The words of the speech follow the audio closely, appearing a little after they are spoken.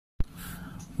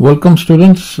Welcome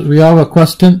students, we have a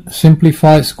question: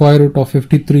 simplify square root of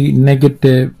 53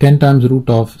 negative 10 times root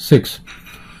of 6.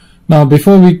 Now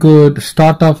before we could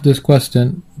start off this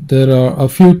question, there are a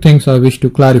few things I wish to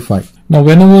clarify. Now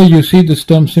whenever you see this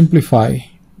term simplify,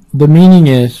 the meaning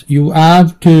is you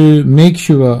have to make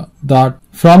sure that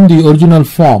from the original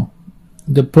form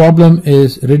the problem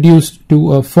is reduced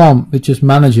to a form which is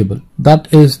manageable.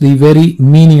 That is the very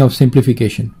meaning of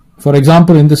simplification. For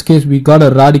example, in this case we got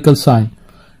a radical sign,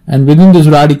 and within this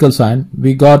radical sign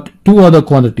we got two other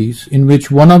quantities in which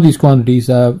one of these quantities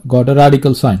have got a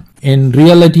radical sign. In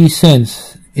reality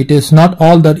sense, it is not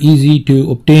all that easy to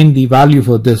obtain the value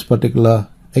for this particular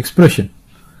expression.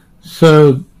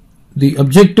 So the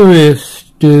objective is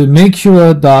to make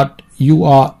sure that you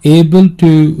are able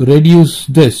to reduce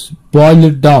this, boil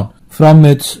it down from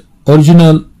its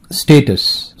original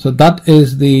status. So that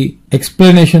is the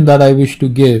explanation that I wish to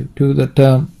give to the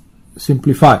term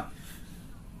simplify.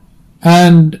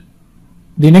 And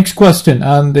the next question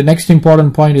and the next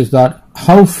important point is that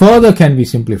how further can we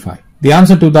simplify? The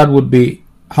answer to that would be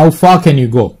how far can you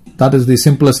go? That is the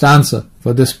simplest answer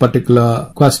for this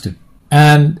particular question.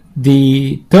 And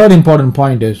the third important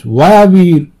point is, why are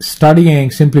we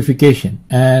studying simplification,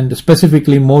 and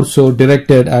specifically more so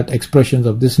directed at expressions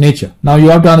of this nature? Now you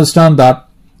have to understand that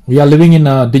we are living in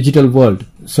a digital world.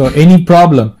 So any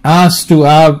problem has to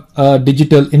have a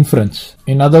digital inference.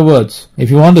 In other words, if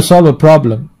you want to solve a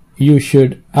problem, you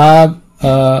should have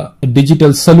a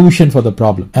digital solution for the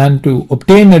problem. And to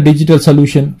obtain a digital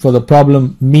solution for the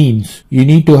problem means you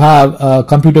need to have a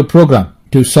computer program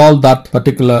to solve that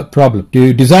particular problem.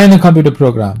 To design a computer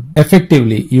program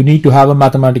effectively, you need to have a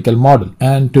mathematical model.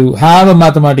 And to have a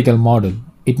mathematical model,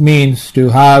 it means to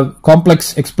have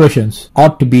complex expressions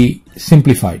ought to be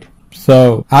simplified.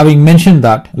 So having mentioned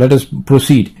that, let us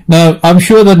proceed. Now I'm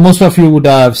sure that most of you would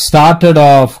have started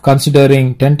off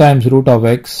considering 10 times root of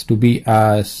x to be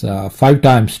as 5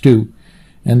 times 2,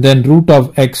 and then root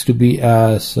of x to be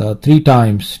as 3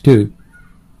 times 2,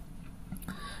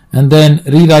 and then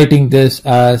rewriting this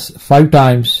as 5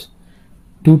 times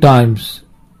 2 times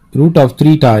root of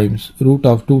 3 times root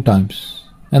of 2 times.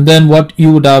 And then what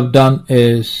you would have done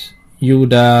is you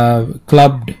would have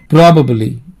clubbed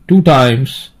probably 2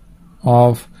 times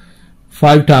of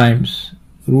 5 times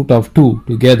root of 2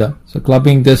 together. So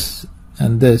clubbing this,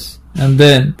 and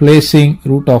then placing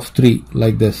root of 3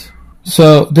 like this.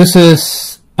 So this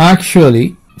is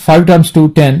actually 5 times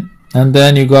 2, 10, and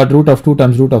then you got root of 2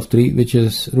 times root of 3, which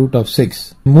is root of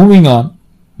 6. Moving on,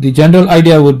 the general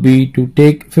idea would be to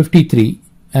take 53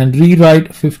 and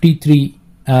rewrite 53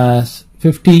 as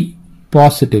 50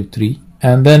 positive 3,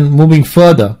 and then moving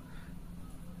further,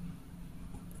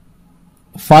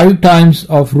 5 times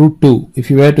of root 2, if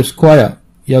you were to square,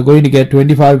 you are going to get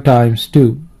 25 times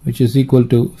 2, which is equal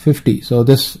to 50. So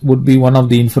this would be one of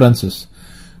the inferences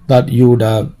that you would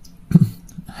have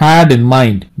had in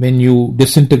mind when you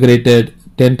disintegrated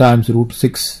 10 times root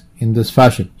 6 in this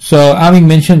fashion. So having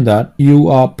mentioned that,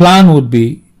 your plan would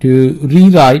be to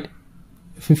rewrite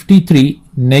 53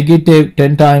 negative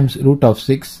 10 times root of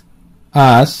 6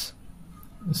 as,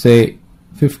 say,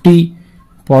 50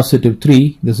 positive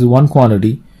 3, this is one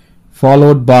quantity,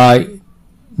 followed by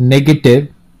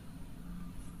negative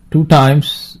 2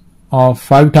 times of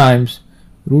 5 times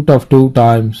root of 2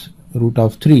 times root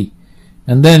of 3,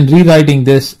 and then rewriting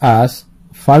this as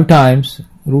 5 times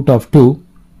root of 2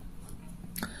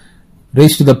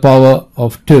 raised to the power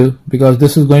of 2, because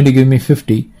this is going to give me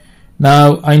 50.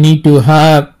 Now I need to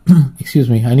have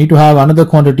I need to have another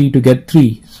quantity to get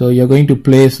 3, so you're going to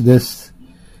place this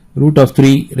root of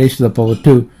 3 raised to the power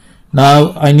 2.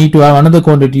 Now I need to have another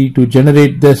quantity to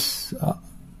generate this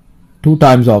 2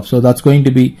 times of, so that's going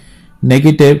to be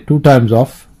negative 2 times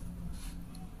of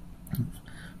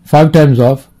 5 times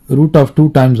of root of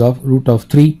 2 times of root of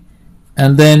 3,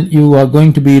 and then you are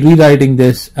going to be rewriting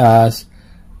this as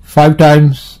 5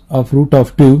 times of root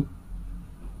of 2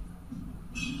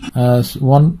 as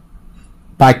one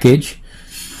package,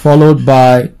 followed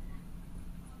by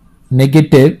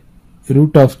negative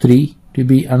root of 3 to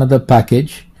be another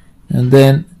package, and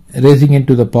then raising it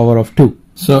to the power of 2.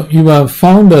 So you have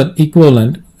found an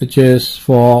equivalent, which is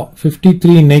for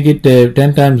 53 negative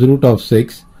 10 times root of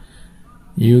 6.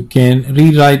 You can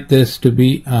rewrite this to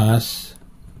be as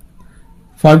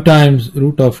 5 times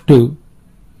root of 2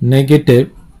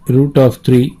 negative root of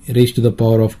 3 raised to the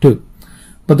power of 2.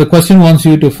 But the question wants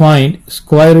you to find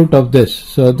square root of this.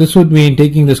 So this would mean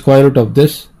taking the square root of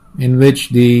this, in which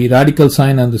the radical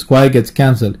sign and the square gets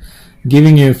cancelled,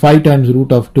 giving you 5 times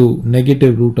root of 2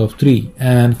 negative root of 3,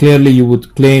 and clearly you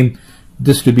would claim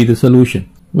this to be the solution.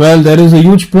 Well, there is a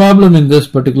huge problem in this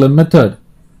particular method.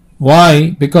 Why?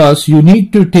 Because you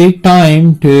need to take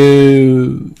time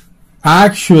to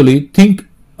actually think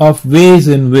of ways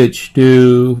in which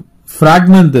to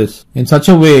fragment this in such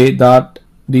a way that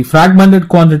the fragmented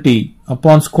quantity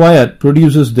upon square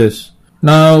produces this.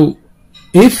 Now,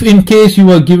 if in case you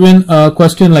are given a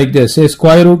question like this, say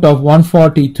square root of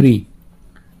 143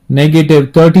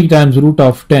 negative 30 times root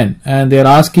of 10, and they are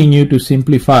asking you to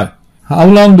simplify, how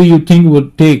long do you think it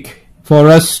would take for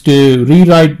us to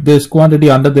rewrite this quantity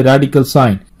under the radical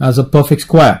sign as a perfect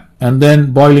square and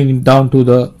then boiling it down to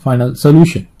the final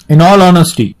solution? In all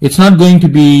honesty, it's not going to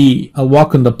be a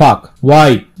walk in the park.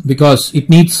 Why? Because it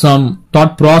needs some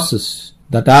thought process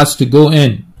that has to go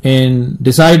in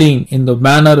deciding in the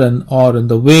manner and or in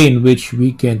the way in which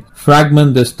we can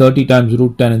fragment this 30 times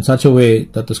root 10 in such a way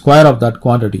that the square of that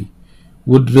quantity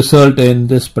would result in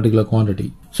this particular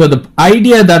quantity. So the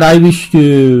idea that I wish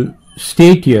to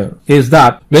state here is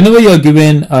that whenever you are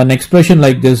given an expression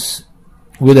like this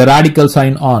with a radical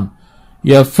sign on,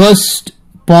 your first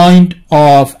point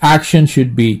of action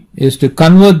should be is to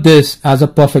convert this as a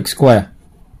perfect square.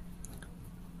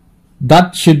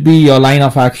 That should be your line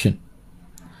of action.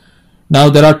 Now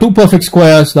there are two perfect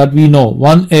squares that we know.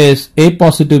 One is a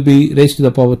positive b raised to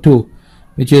the power 2,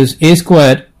 which is a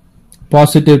squared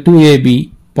positive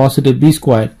 2ab positive b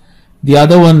squared. The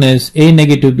other one is a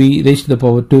negative b raised to the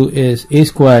power 2 is a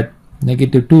squared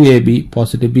negative 2ab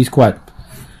positive b squared.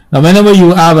 Now whenever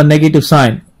you have a negative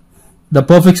sign, the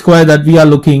perfect square that we are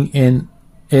looking in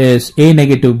is a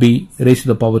negative b raised to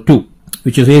the power 2,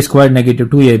 which is a squared negative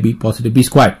 2ab positive b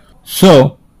squared.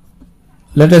 So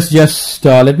let us just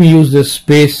let me use this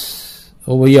space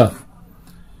over here.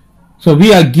 So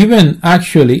we are given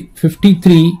actually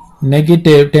 53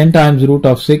 negative 10 times root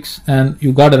of 6, and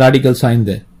you got a radical sign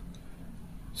there.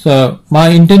 So my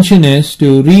intention is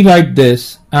to rewrite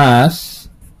this as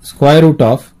square root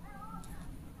of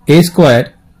a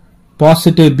squared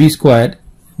positive b squared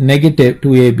negative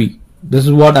 2ab. This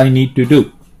is what I need to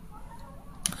do.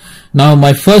 Now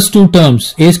my first two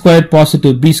terms, a squared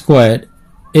positive b squared,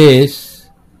 is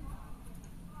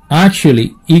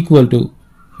actually equal to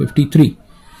 53,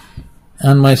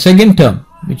 and my second term,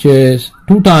 which is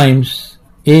 2 times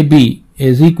ab,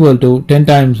 is equal to 10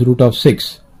 times root of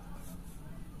 6.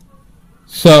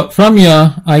 So from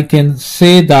here I can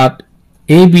say that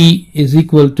ab is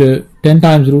equal to 10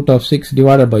 times root of 6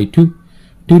 divided by 2.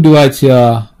 2 divides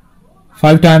here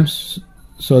 5 times,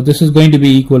 so this is going to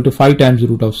be equal to 5 times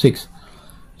root of 6.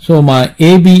 So my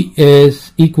ab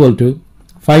is equal to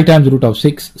 5 times root of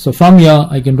 6. So from here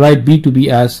I can write b to be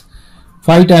as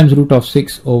 5 times root of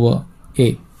 6 over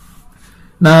a.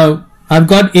 Now I've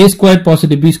got a squared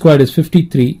positive b squared is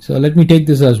 53, so let me take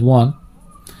this as 1.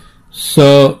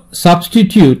 So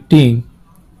substituting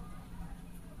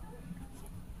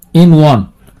in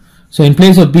 1, so in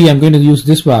place of b I'm going to use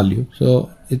this value,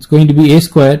 so it's going to be a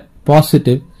squared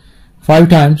positive 5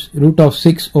 times root of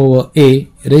 6 over a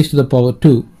raised to the power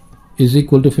 2 is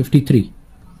equal to 53.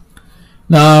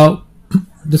 Now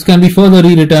this can be further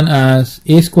rewritten as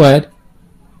a squared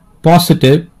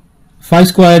positive 5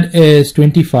 squared is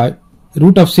 25,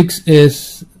 root of 6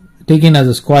 is taken as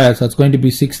a square, so it's going to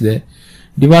be 6 there,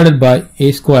 divided by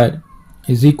a squared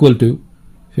is equal to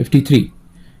 53.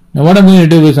 Now what I'm going to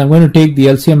do is I'm going to take the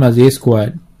LCM as a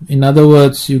squared. In other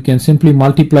words, you can simply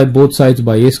multiply both sides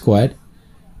by a squared,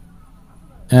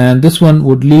 and this one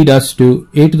would lead us to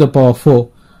a to the power 4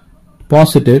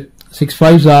 positive 6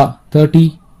 5s are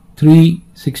 33,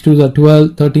 6 2s are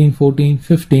 12, 13, 14,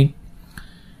 15,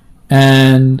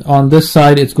 and on this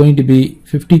side it's going to be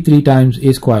 53 times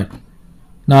a squared.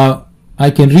 Now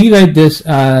I can rewrite this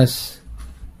as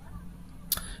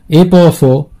a power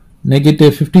 4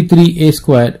 negative 53 a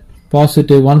squared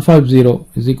positive 150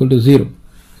 is equal to 0.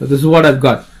 So this is what I've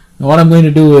got. Now what I'm going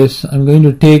to do is I'm going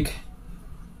to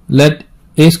let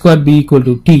a squared be equal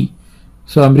to t.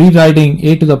 So I'm rewriting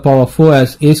a to the power 4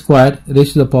 as a squared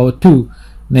raised to the power 2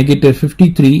 negative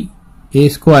 53 a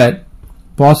squared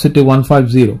positive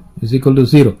 150 is equal to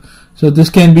 0. So this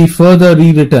can be further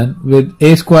rewritten with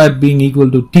a squared being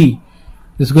equal to t.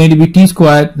 This is going to be t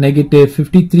squared negative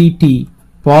 53t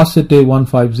positive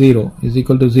 150 is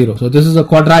equal to 0. So this is a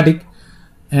quadratic,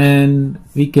 and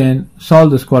we can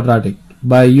solve this quadratic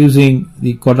by using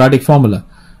the quadratic formula.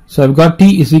 So I've got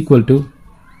t is equal to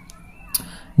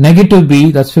negative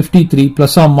b, that's 53,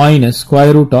 plus or minus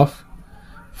square root of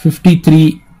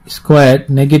 53 squared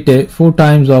negative 4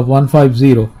 times of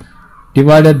 150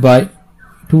 divided by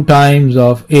 2 times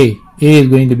of a. A is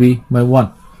going to be my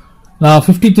 1. Now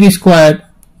 53 squared,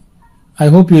 I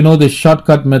hope you know the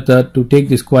shortcut method to take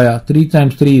the square. 3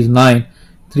 times 3 is 9,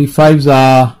 3 5s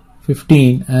are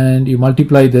 15, and you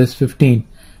multiply this 15.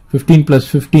 15 plus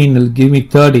 15 will give me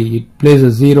 30. You place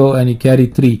a 0 and you carry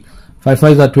 3. 5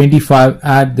 5s are 25.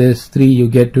 Add this 3, you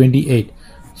get 28.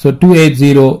 So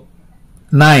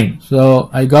 2809. So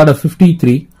I got a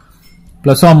 53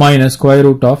 plus or minus square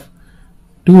root of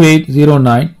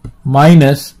 2809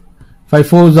 minus 5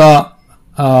 4s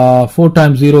are 4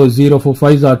 times 0 is 0. 4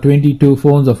 5s are 22.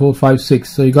 4 ones are 4 5 6.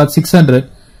 So you got 600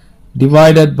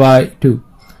 divided by 2.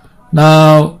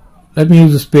 Now let me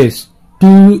use the space.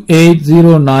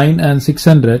 2809 and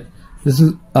 600. This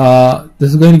is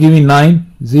going to give me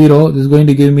 9 0. This is going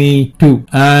to give me 2,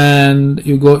 and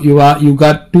you got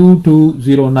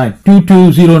 2209.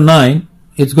 2209.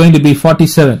 It's going to be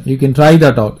 47. You can try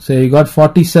that out. So you got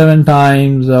 47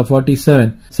 times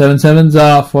 47. 7 7s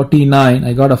are 49.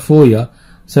 I got a 4 here.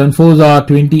 7 4s are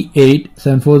 28.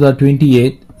 7 4s are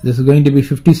 28. This is going to be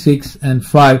 56 and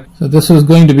 5. So this is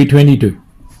going to be 22.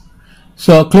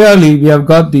 So clearly we have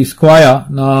got the square.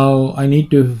 Now I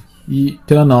need to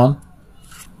turn on.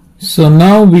 So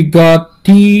now we got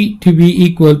t to be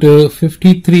equal to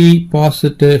 53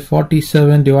 positive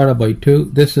 47 divided by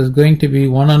 2. This is going to be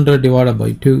 100 divided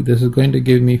by 2. This is going to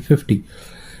give me 50.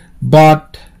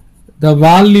 But the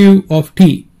value of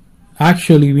t,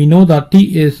 actually we know that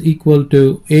t is equal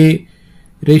to a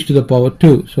raised to the power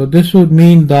 2. So this would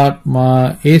mean that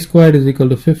my a squared is equal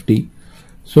to 50.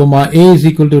 So my a is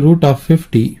equal to root of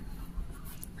 50.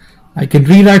 I can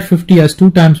rewrite 50 as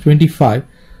 2 times 25,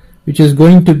 which is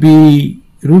going to be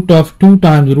root of 2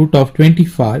 times root of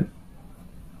 25,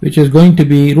 which is going to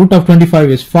be root of 25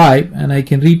 is 5, and I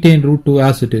can retain root 2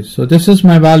 as it is. So this is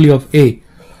my value of a.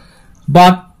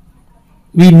 But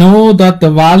we know that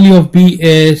the value of b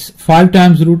is 5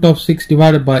 times root of 6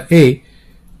 divided by a.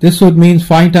 This would mean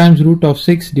 5 times root of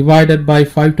 6 divided by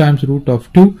 5 times root of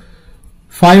 2.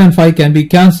 5 and 5 can be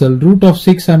cancelled. Root of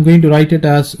 6, I'm going to write it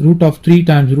as root of 3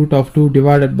 times root of 2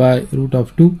 divided by root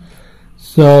of 2.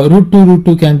 So root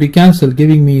 2 can be cancelled,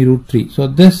 giving me root 3. So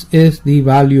this is the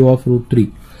value of root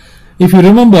 3. If you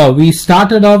remember, we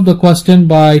started off the question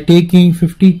by taking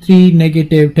 53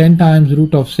 negative 10 times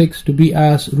root of 6 to be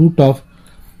as root of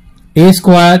a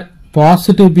squared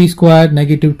positive b squared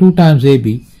negative 2 times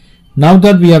ab. Now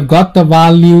that we have got the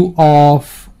value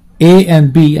of a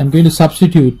and b, I'm going to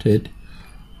substitute it.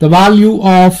 The value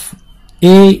of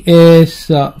a is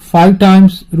 5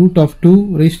 times root of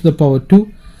 2 raised to the power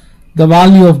 2. The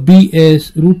value of b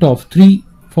is root of 3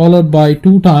 followed by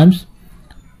 2 times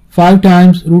 5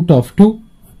 times root of 2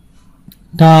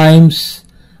 times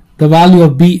the value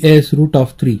of b is root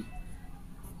of 3.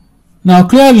 Now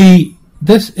clearly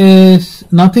this is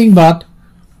nothing but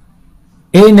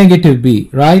a negative b,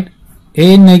 right?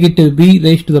 A negative b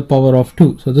raised to the power of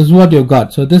 2. So this is what you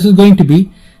got. So this is going to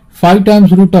be 5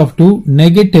 times root of 2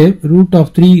 negative root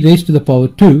of 3 raised to the power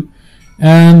 2,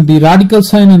 and the radical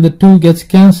sign and the 2 gets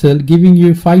cancelled, giving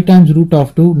you 5 times root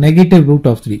of 2 negative root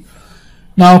of 3.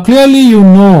 Now clearly you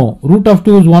know root of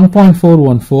 2 is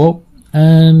 1.414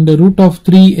 and the root of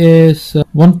 3 is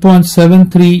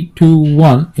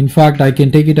 1.7321. In fact, I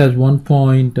can take it as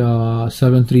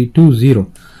 1.7320.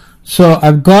 So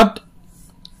I've got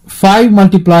 5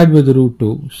 multiplied with root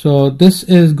 2. So this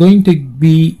is going to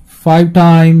be 5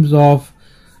 times of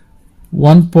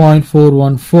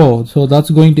 1.414. So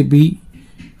that's going to be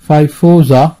 5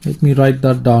 4s are, let me write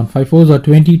that down, 5 4s are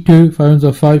 22, 5 ones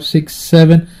are 5, 6,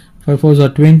 7, 5 4s are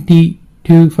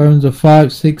 22, 5 ones are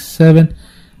 5, 6, 7,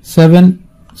 7.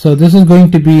 So this is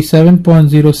going to be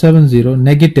 7.070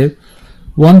 negative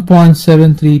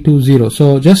 1.7320.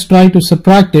 So just try to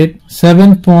subtract it,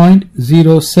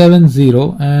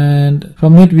 7.070, and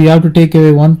from it we have to take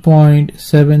away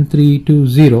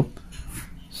 1.7320.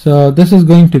 So this is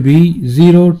going to be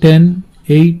 0, 10,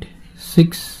 8,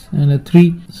 6 and a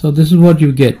 3. So this is what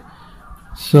you get.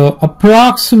 So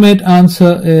approximate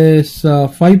answer is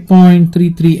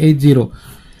 5.3380.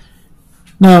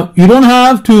 Now you don't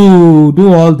have to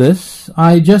do all this.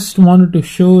 I just wanted to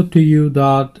show to you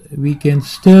that we can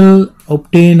still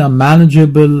obtain a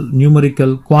manageable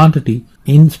numerical quantity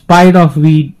in spite of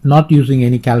we not using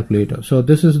any calculator. So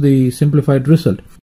this is the simplified result.